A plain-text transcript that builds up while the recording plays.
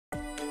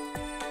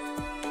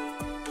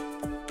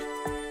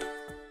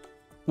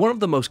One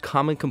of the most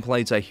common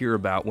complaints I hear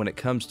about when it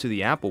comes to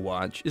the Apple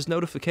Watch is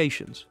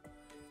notifications.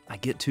 I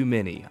get too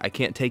many, I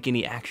can't take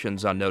any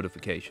actions on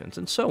notifications,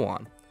 and so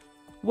on.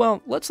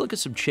 Well, let's look at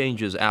some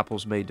changes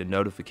Apple's made to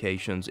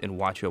notifications in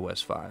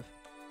watchOS 5.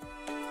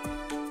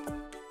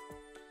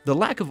 The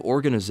lack of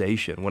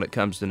organization when it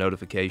comes to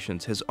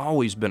notifications has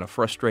always been a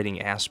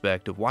frustrating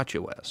aspect of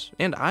watchOS,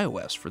 and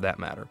iOS for that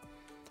matter.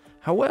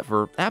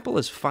 However, Apple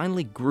has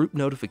finally grouped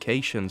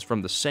notifications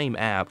from the same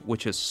app,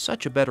 which is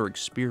such a better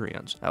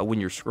experience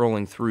when you're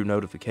scrolling through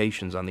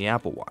notifications on the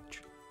Apple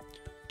Watch.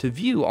 To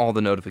view all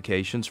the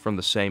notifications from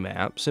the same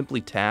app,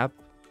 simply tap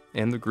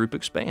and the group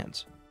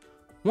expands.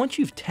 Once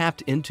you've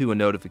tapped into a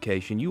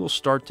notification, you will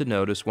start to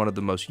notice one of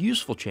the most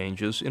useful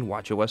changes in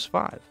watchOS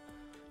 5.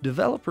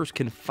 Developers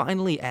can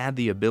finally add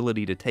the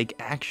ability to take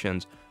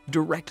actions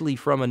directly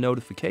from a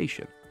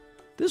notification.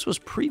 This was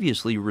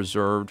previously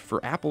reserved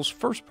for Apple's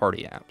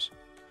first-party apps.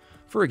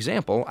 For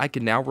example, I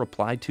can now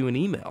reply to an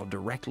email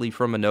directly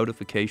from a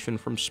notification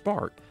from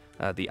Spark,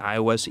 the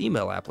iOS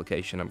email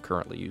application I'm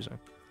currently using.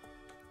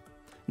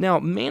 Now,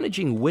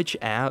 managing which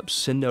apps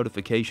send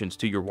notifications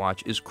to your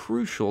watch is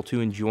crucial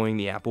to enjoying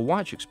the Apple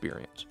Watch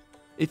experience.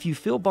 If you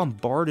feel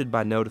bombarded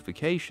by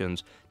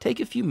notifications, take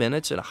a few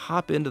minutes and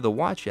hop into the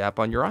Watch app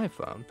on your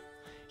iPhone.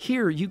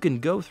 Here, you can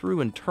go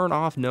through and turn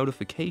off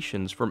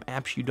notifications from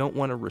apps you don't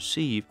want to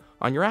receive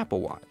on your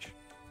Apple Watch.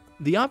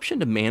 The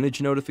option to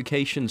manage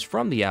notifications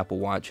from the Apple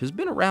Watch has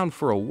been around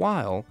for a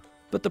while,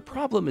 but the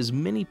problem is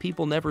many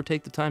people never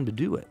take the time to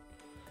do it.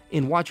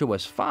 In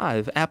watchOS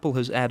 5, Apple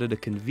has added a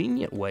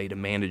convenient way to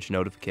manage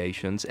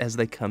notifications as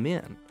they come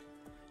in.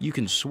 You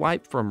can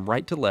swipe from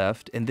right to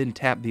left and then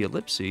tap the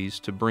ellipses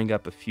to bring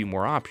up a few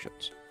more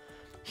options.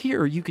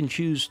 Here, you can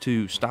choose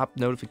to stop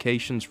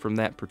notifications from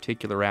that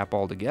particular app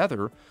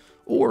altogether,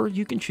 or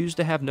you can choose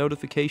to have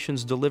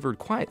notifications delivered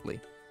quietly.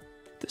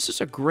 This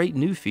is a great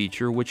new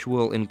feature which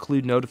will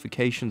include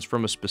notifications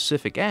from a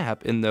specific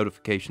app in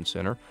Notification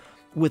Center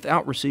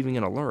without receiving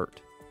an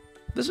alert.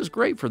 This is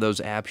great for those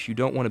apps you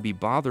don't want to be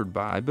bothered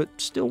by but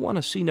still want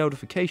to see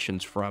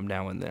notifications from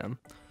now and then.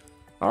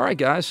 Alright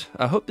guys,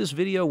 I hope this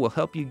video will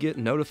help you get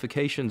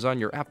notifications on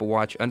your Apple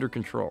Watch under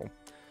control.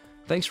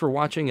 Thanks for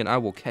watching, and I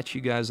will catch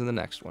you guys in the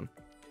next one.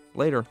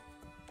 Later.